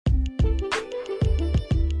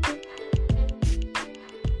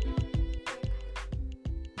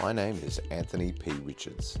My name is Anthony P.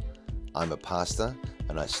 Richards. I'm a pastor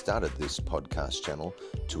and I started this podcast channel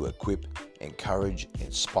to equip, encourage,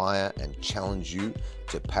 inspire and challenge you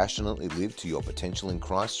to passionately live to your potential in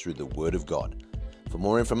Christ through the Word of God. For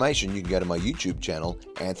more information, you can go to my YouTube channel,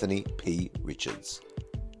 Anthony P. Richards.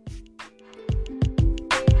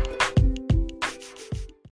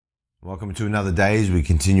 Welcome to another day as we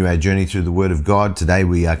continue our journey through the Word of God. Today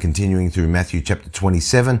we are continuing through Matthew chapter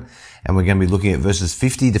 27 and we're going to be looking at verses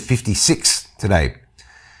 50 to 56 today,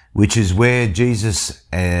 which is where Jesus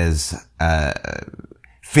has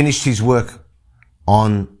finished his work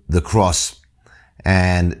on the cross,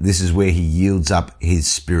 and this is where he yields up his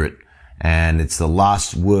spirit. And it's the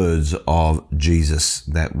last words of Jesus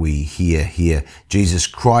that we hear here. Jesus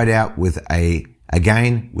cried out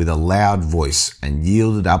again with a loud voice and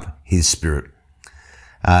yielded up his spirit.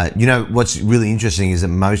 What's really interesting is that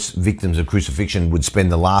most victims of crucifixion would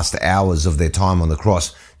spend the last hours of their time on the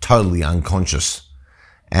cross totally unconscious,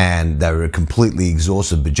 and they were completely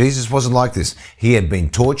exhausted. But Jesus wasn't like this. He had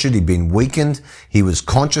been tortured. He'd been weakened. He was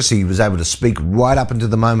conscious. He was able to speak right up into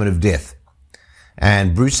the moment of death.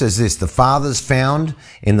 And Bruce says this: the Fathers found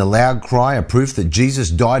in the loud cry a proof that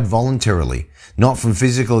Jesus died voluntarily, not from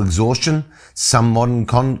physical exhaustion. Some modern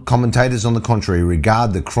commentators, on the contrary,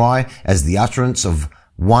 regard the cry as the utterance of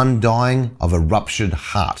one dying of a ruptured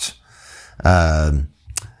heart. John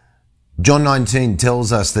 19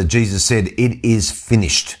 tells us that Jesus said, "It is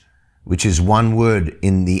finished," which is one word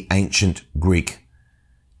in the ancient Greek,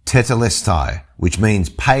 tetelestai, which means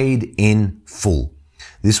paid in full.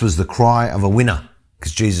 This was the cry of a winner,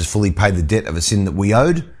 because Jesus fully paid the debt of a sin that we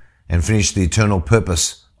owed and finished the eternal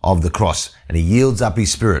purpose of the cross. And he yields up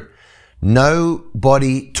his spirit.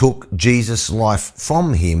 Nobody took Jesus' life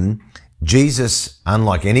from him. Jesus,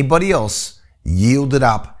 unlike anybody else, yielded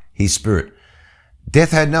up his spirit.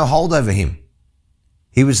 Death had no hold over him.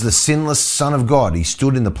 He was the sinless Son of God. He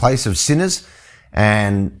stood in the place of sinners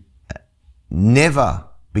and never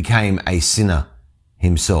became a sinner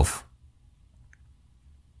himself.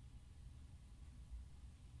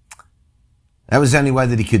 That was the only way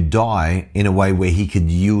that he could die, in a way where he could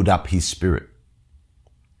yield up his spirit.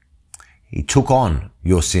 He took on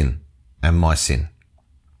your sin and my sin,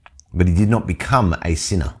 but he did not become a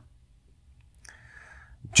sinner.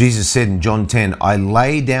 Jesus said in John 10, "I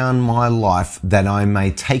lay down my life that I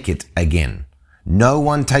may take it again. No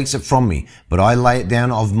one takes it from me, but I lay it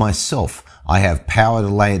down of myself. I have power to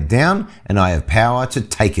lay it down and I have power to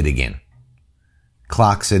take it again."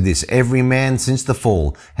 Clark said this: "Every man since the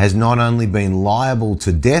fall has not only been liable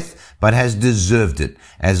to death, but has deserved it,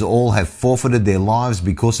 as all have forfeited their lives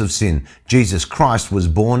because of sin. Jesus Christ was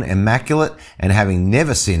born immaculate, and having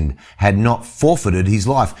never sinned, had not forfeited his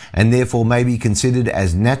life, and therefore may be considered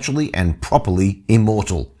as naturally and properly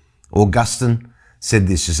immortal." Augustine said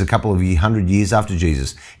this just a couple of 100 years after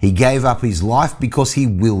Jesus. He gave up his life because he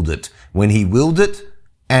willed it, when he willed it,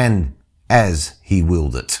 and as he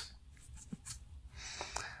willed it.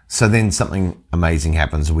 So then something amazing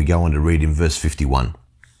happens, and we go on to read in verse 51.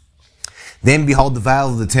 "Then behold, the veil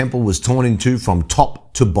of the temple was torn in two from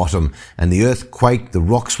top to bottom, and the earth quaked, the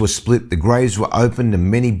rocks were split, the graves were opened,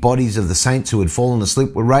 and many bodies of the saints who had fallen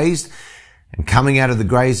asleep were raised. And coming out of the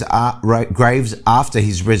graves after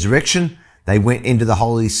his resurrection, they went into the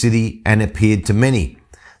holy city and appeared to many.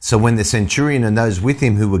 So when the centurion and those with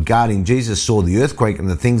him who were guarding Jesus saw the earthquake and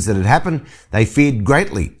the things that had happened, they feared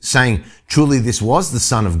greatly, saying, 'Truly this was the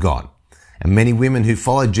Son of God.' And many women who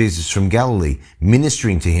followed Jesus from Galilee,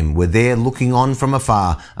 ministering to him, were there looking on from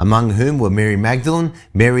afar, among whom were Mary Magdalene,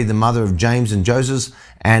 Mary the mother of James and Joseph,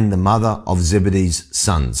 and the mother of Zebedee's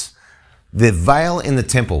sons." The veil in the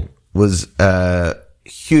temple was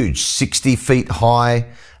huge, 60 feet high.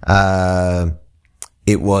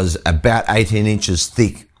 It was about 18 inches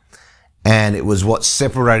thick. And it was what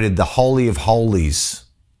separated the Holy of Holies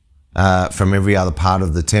from every other part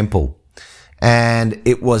of the temple. And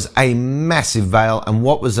it was a massive veil. And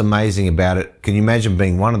what was amazing about it, can you imagine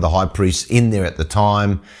being one of the high priests in there at the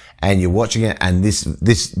time, and you're watching it, and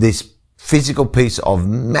this physical piece of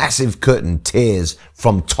massive curtain tears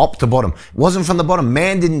from top to bottom. It wasn't from the bottom.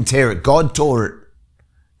 Man didn't tear it. God tore it.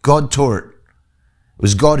 God tore it. It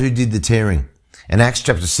was God who did the tearing. And Acts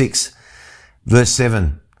chapter 6, verse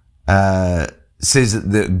 7, says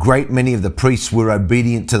that the great many of the priests were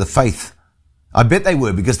obedient to the faith. I bet they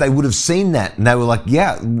were, because they would have seen that and they were like,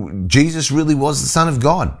 yeah, Jesus really was the Son of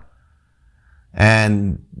God.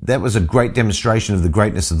 And that was a great demonstration of the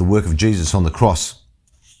greatness of the work of Jesus on the cross.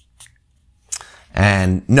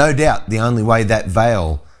 And no doubt the only way that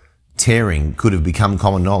veil tearing could have become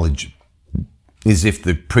common knowledge is if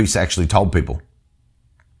the priests actually told people.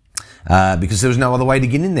 because there was no other way to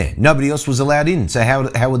get in there. Nobody else was allowed in. So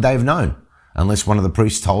how would they have known? Unless one of the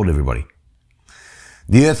priests told everybody.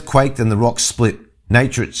 The earth quaked and the rocks split.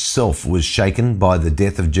 Nature itself was shaken by the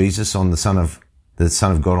death of Jesus on the Son of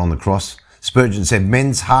God on the cross. Spurgeon said,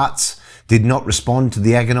 men's hearts did not respond to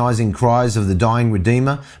the agonizing cries of the dying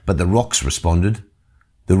Redeemer, but the rocks responded.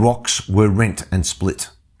 The rocks were rent and split.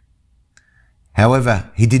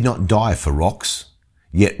 However, he did not die for rocks,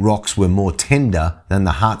 yet rocks were more tender than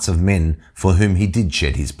the hearts of men for whom he did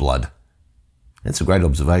shed his blood. That's a great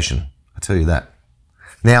observation, I tell you that.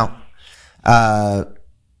 Now,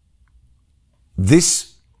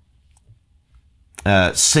 this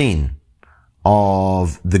scene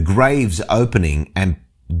of the graves opening and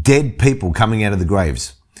dead people coming out of the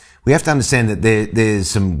graves, we have to understand that there's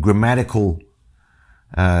some grammatical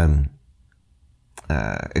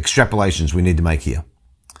extrapolations we need to make here.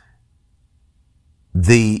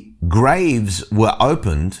 The graves were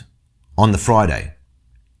opened on the Friday,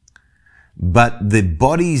 but the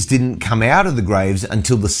bodies didn't come out of the graves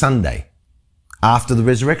until the Sunday after the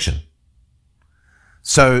resurrection.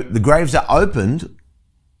 So the graves are opened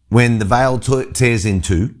when the veil tears in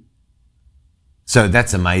two. So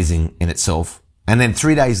that's amazing in itself. And then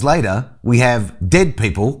 3 days later, we have dead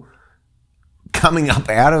people coming up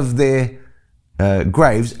out of their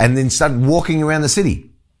graves and then start walking around the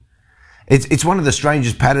city. It's one of the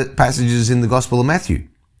strangest passages in the Gospel of Matthew.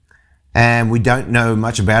 And we don't know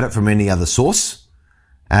much about it from any other source.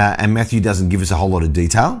 And Matthew doesn't give us a whole lot of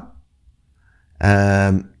detail.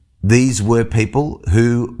 These were people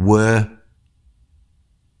who were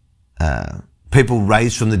people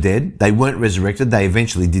raised from the dead. They weren't resurrected. They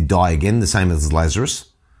eventually did die again, the same as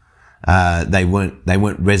Lazarus. They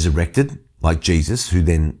weren't resurrected like Jesus, who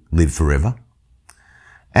then lived forever.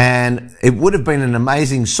 And it would have been an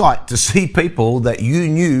amazing sight to see people that you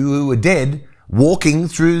knew who were dead walking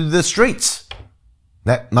through the streets.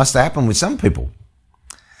 That must have happened with some people.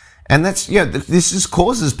 And this just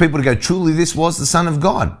causes people to go, truly, this was the Son of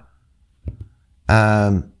God.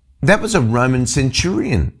 That was a Roman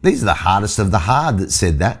centurion. These are the hardest of the hard that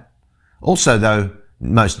said that. Also, though,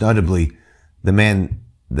 most notably, the man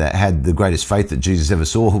that had the greatest faith that Jesus ever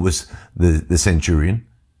saw was the centurion,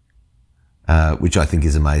 which I think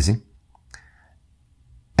is amazing.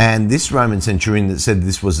 And this Roman centurion that said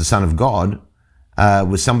this was the Son of God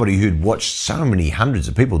was somebody who'd watched so many hundreds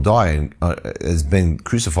of people die and has been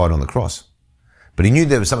crucified on the cross. But he knew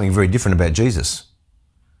there was something very different about Jesus.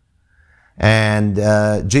 And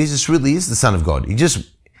Jesus really is the Son of God.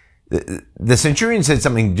 The centurion said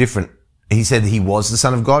something different. He said he was the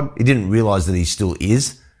Son of God. He didn't realize that he still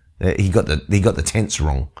is. He got the tense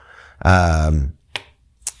wrong,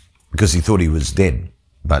 because he thought he was dead.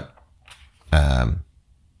 But,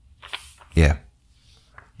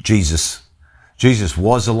 Jesus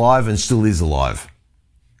was alive and still is alive.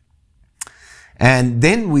 And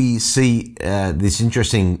then we see this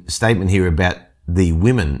interesting statement here about the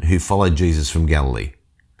women who followed Jesus from Galilee,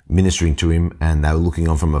 ministering to him, and they were looking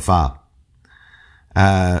on from afar.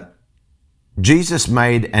 Jesus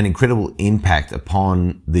made an incredible impact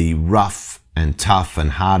upon the rough and tough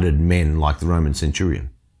and hardened men like the Roman centurion.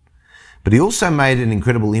 But he also made an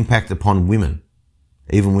incredible impact upon women,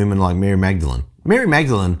 even women like Mary Magdalene. Mary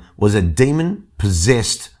Magdalene was a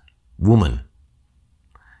demon-possessed woman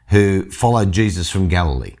who followed Jesus from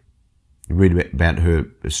Galilee. You read about her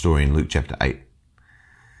story in Luke chapter 8.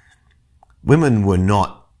 Women were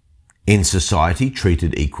not in society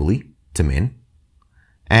treated equally to men,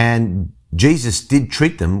 and Jesus did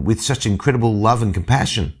treat them with such incredible love and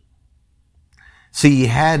compassion. See, he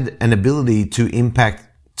had an ability to impact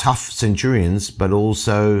tough centurions, but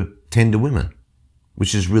also tender women,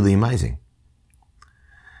 which is really amazing.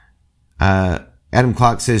 Adam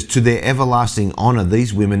Clark says, to their everlasting honour,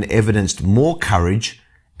 these women evidenced more courage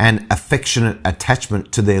and affectionate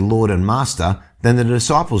attachment to their Lord and Master than the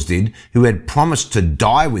disciples did, who had promised to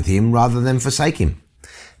die with him rather than forsake him.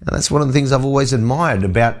 And that's one of the things I've always admired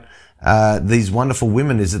about these wonderful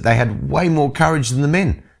women, is that they had way more courage than the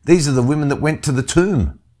men. These are the women that went to the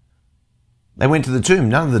tomb. They went to the tomb.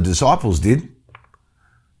 None of the disciples did.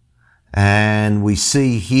 And we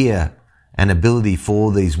see here an ability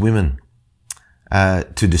for these women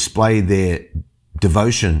to display their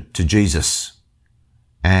devotion to Jesus.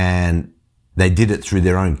 And they did it through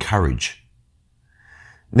their own courage.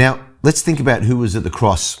 Now, let's think about who was at the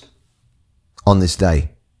cross on this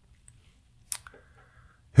day.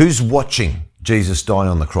 Who's watching Jesus die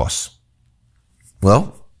on the cross?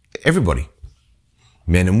 Well, everybody.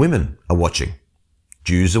 Men and women are watching.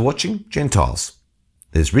 Jews are watching, Gentiles.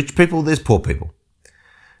 There's rich people, there's poor people.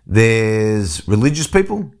 There's religious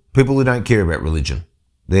people, people who don't care about religion.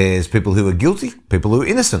 There's people who are guilty, people who are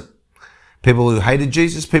innocent, people who hated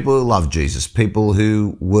Jesus, people who loved Jesus, people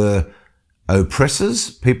who were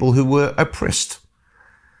oppressors, people who were oppressed.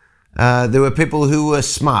 There were people who were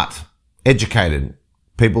smart, educated,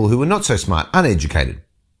 people who were not so smart, uneducated,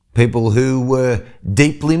 people who were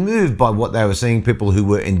deeply moved by what they were seeing, people who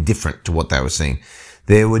were indifferent to what they were seeing.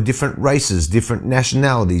 There were different races, different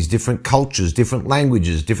nationalities, different cultures, different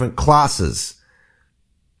languages, different classes.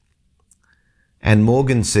 And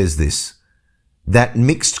Morgan says this, that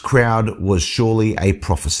mixed crowd was surely a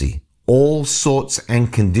prophecy. All sorts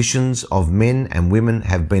and conditions of men and women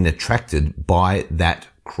have been attracted by that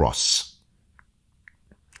cross.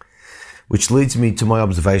 Which leads me to my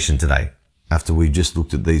observation today, after we've just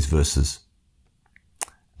looked at these verses.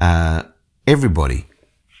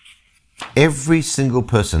 Every single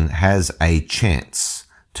person has a chance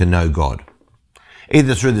to know God,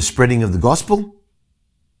 either through the spreading of the gospel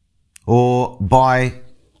or by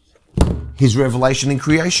his revelation in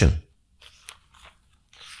creation.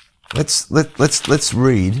 Let's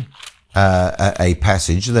read a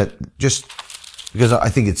passage that, just because I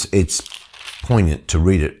think it's poignant to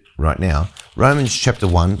read it right now. Romans chapter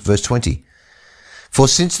 1 verse 20. For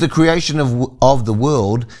since the creation of the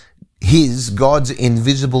world, God's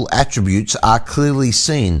invisible attributes are clearly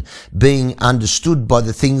seen, being understood by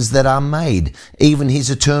the things that are made, even his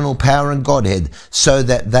eternal power and Godhead, so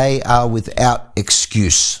that they are without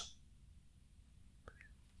excuse.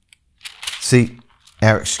 See,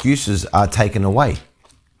 our excuses are taken away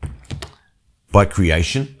by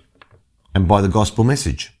creation and by the gospel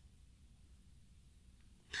message.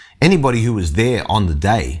 Anybody who was there on the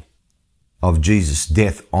day of Jesus'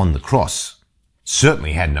 death on the cross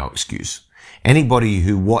certainly had no excuse. Anybody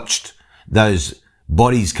who watched those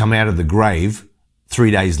bodies come out of the grave 3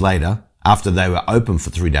 days later, after they were open for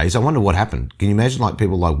 3 days, I wonder what happened. Can you imagine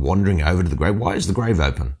people wandering over to the grave? Why is the grave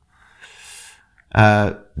open?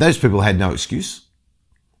 Those people had no excuse.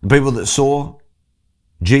 The people that saw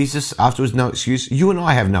Jesus afterwards, no excuse. You and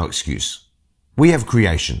I have no excuse. We have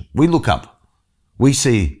creation. We look up. We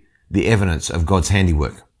see the evidence of God's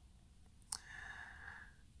handiwork.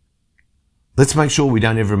 Let's make sure we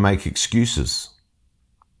don't ever make excuses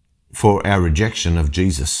for our rejection of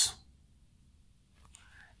Jesus.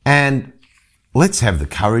 And let's have the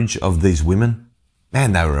courage of these women.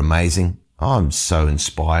 Man, they were amazing. I'm so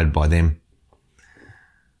inspired by them.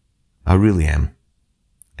 I really am.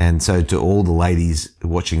 And so to all the ladies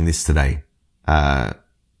watching this today, have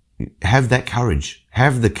that courage.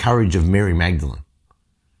 Have the courage of Mary Magdalene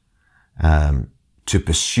to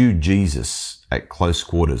pursue Jesus at close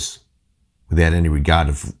quarters without any regard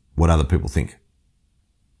of what other people think.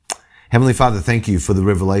 Heavenly Father, thank you for the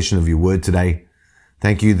revelation of your word today.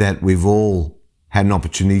 Thank you that we've all had an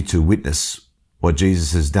opportunity to witness what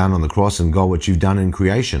Jesus has done on the cross, and God, what you've done in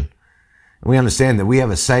creation. And we understand that we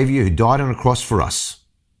have a Savior who died on a cross for us,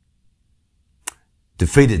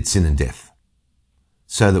 defeated sin and death,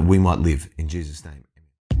 so that we might live. In Jesus' name.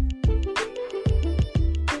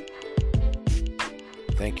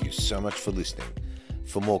 Thank you so much for listening.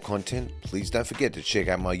 For more content, please don't forget to check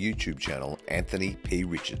out my YouTube channel, Anthony P.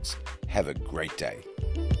 Richards. Have a great day.